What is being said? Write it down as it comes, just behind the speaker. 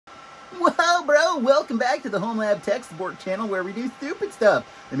Whoa, bro, welcome back to the Home Lab Tech Support channel where we do stupid stuff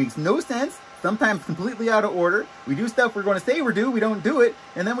that makes no sense, sometimes completely out of order. We do stuff we're going to say we don't do it,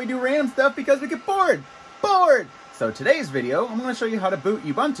 and then we do random stuff because we get bored. So today's video, I'm going to show you how to boot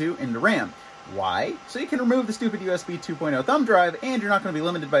Ubuntu into RAM. Why? So you can remove the stupid USB 2.0 thumb drive, and you're not going to be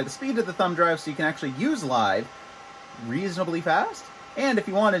limited by the speed of the thumb drive, so you can actually use Live reasonably fast. And if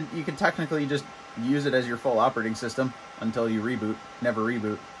you wanted, you can technically just use it as your full operating system until you reboot. Never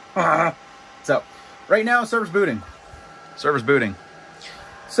reboot. So, right now, server's booting. So,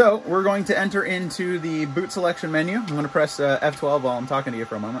 we're going to enter into the boot selection menu. I'm going to press F12 while I'm talking to you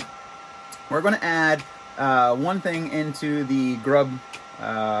for a moment. We're going to add one thing into the grub,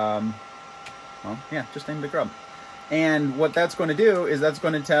 just name the grub. And what that's going to do is that's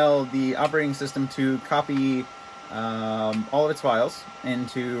going to tell the operating system to copy all of its files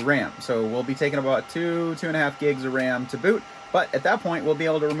into RAM. So we'll be taking about 2.5 gigs of RAM to boot. But at that point, we'll be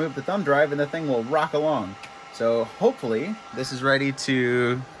able to remove the thumb drive and the thing will rock along. So hopefully, this is ready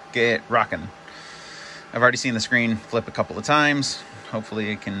to get rocking. I've already seen the screen flip a couple of times.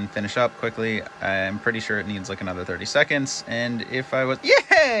 Hopefully it can finish up quickly. I'm pretty sure it needs like another 30 seconds. And if I was,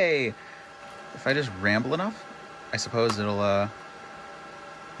 yay! If I just ramble enough, I suppose it'll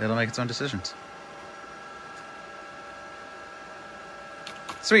make its own decisions.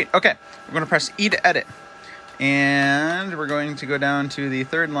 Sweet, okay. We're gonna press E to edit. And we're going to go down to the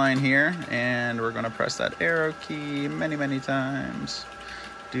third line here, and we're going to press that arrow key many, many times.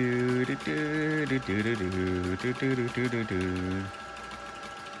 And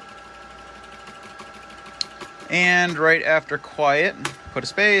right after quiet, put a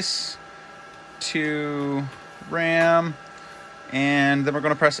space, to RAM, and then we're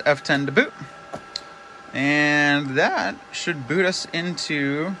going to press F10 to boot. And that should boot us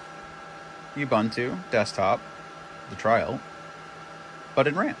into Ubuntu desktop, the trial, but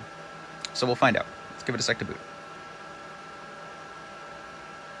in RAM. So we'll find out. Let's give it a sec to boot.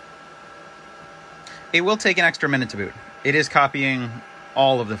 It will take an extra minute to boot. It is copying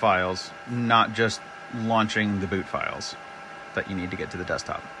all of the files, not just launching the boot files that you need to get to the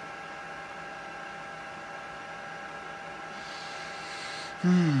desktop.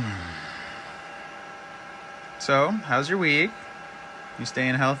 So, how's your week? You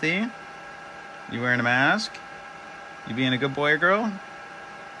staying healthy? You wearing a mask? You being a good boy or girl?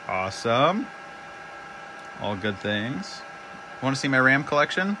 Awesome. All good things. Want to see my RAM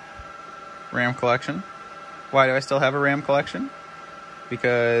collection? RAM collection. Why do I still have a RAM collection?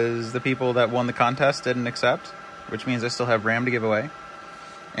 Because the people that won the contest didn't accept, which means I still have RAM to give away.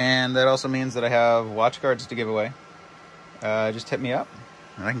 And that also means that I have watch guards to give away. Just hit me up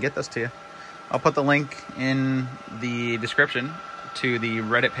and I can get those to you. I'll put the link in the description to the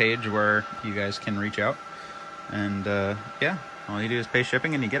Reddit page where you guys can reach out. And yeah, all you do is pay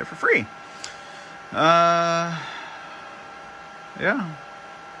shipping and you get it for free. Yeah.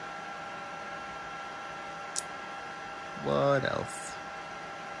 What else?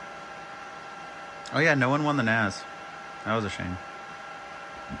 Oh yeah, no one won the NAS. That was a shame.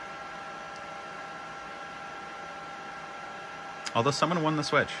 Although someone won the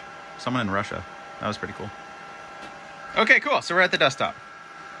Switch. Someone in Russia. That was pretty cool. Okay, cool. So we're at the desktop.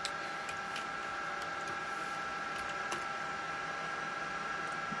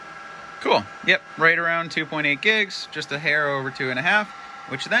 Cool. Yep, right around 2.8 gigs, just a hair over 2.5,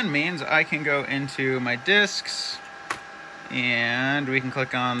 which then means I can go into my disks and we can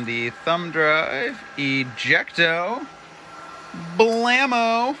click on the thumb drive, ejecto,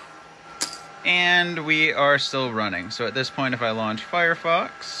 blammo, and we are still running. So at this point, if I launch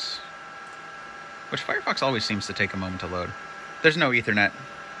Firefox, which Firefox always seems to take a moment to load. There's no Ethernet,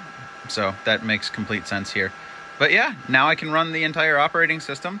 so that makes complete sense here. But yeah, now I can run the entire operating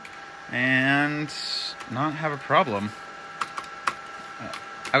system and not have a problem.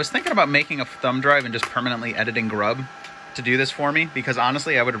 I was thinking about making a thumb drive and just permanently editing grub to do this for me, because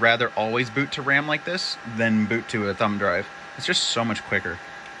honestly, I would rather always boot to RAM like this than boot to a thumb drive. It's just so much quicker.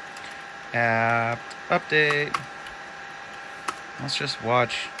 App update. Let's just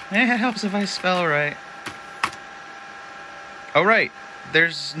watch. It helps if I spell right. Oh, right.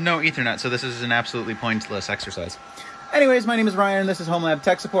 There's no Ethernet, so this is an absolutely pointless exercise. Anyways, my name is Ryan. This is Home Lab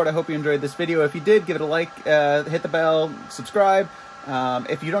Tech Support. I hope you enjoyed this video. If you did, give it a like, hit the bell, subscribe.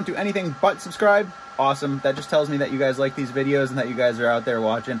 If you don't do anything but subscribe, awesome. That just tells me that you guys like these videos and that you guys are out there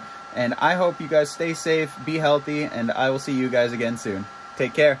watching. And I hope you guys stay safe, be healthy, and I will see you guys again soon.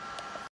 Take care.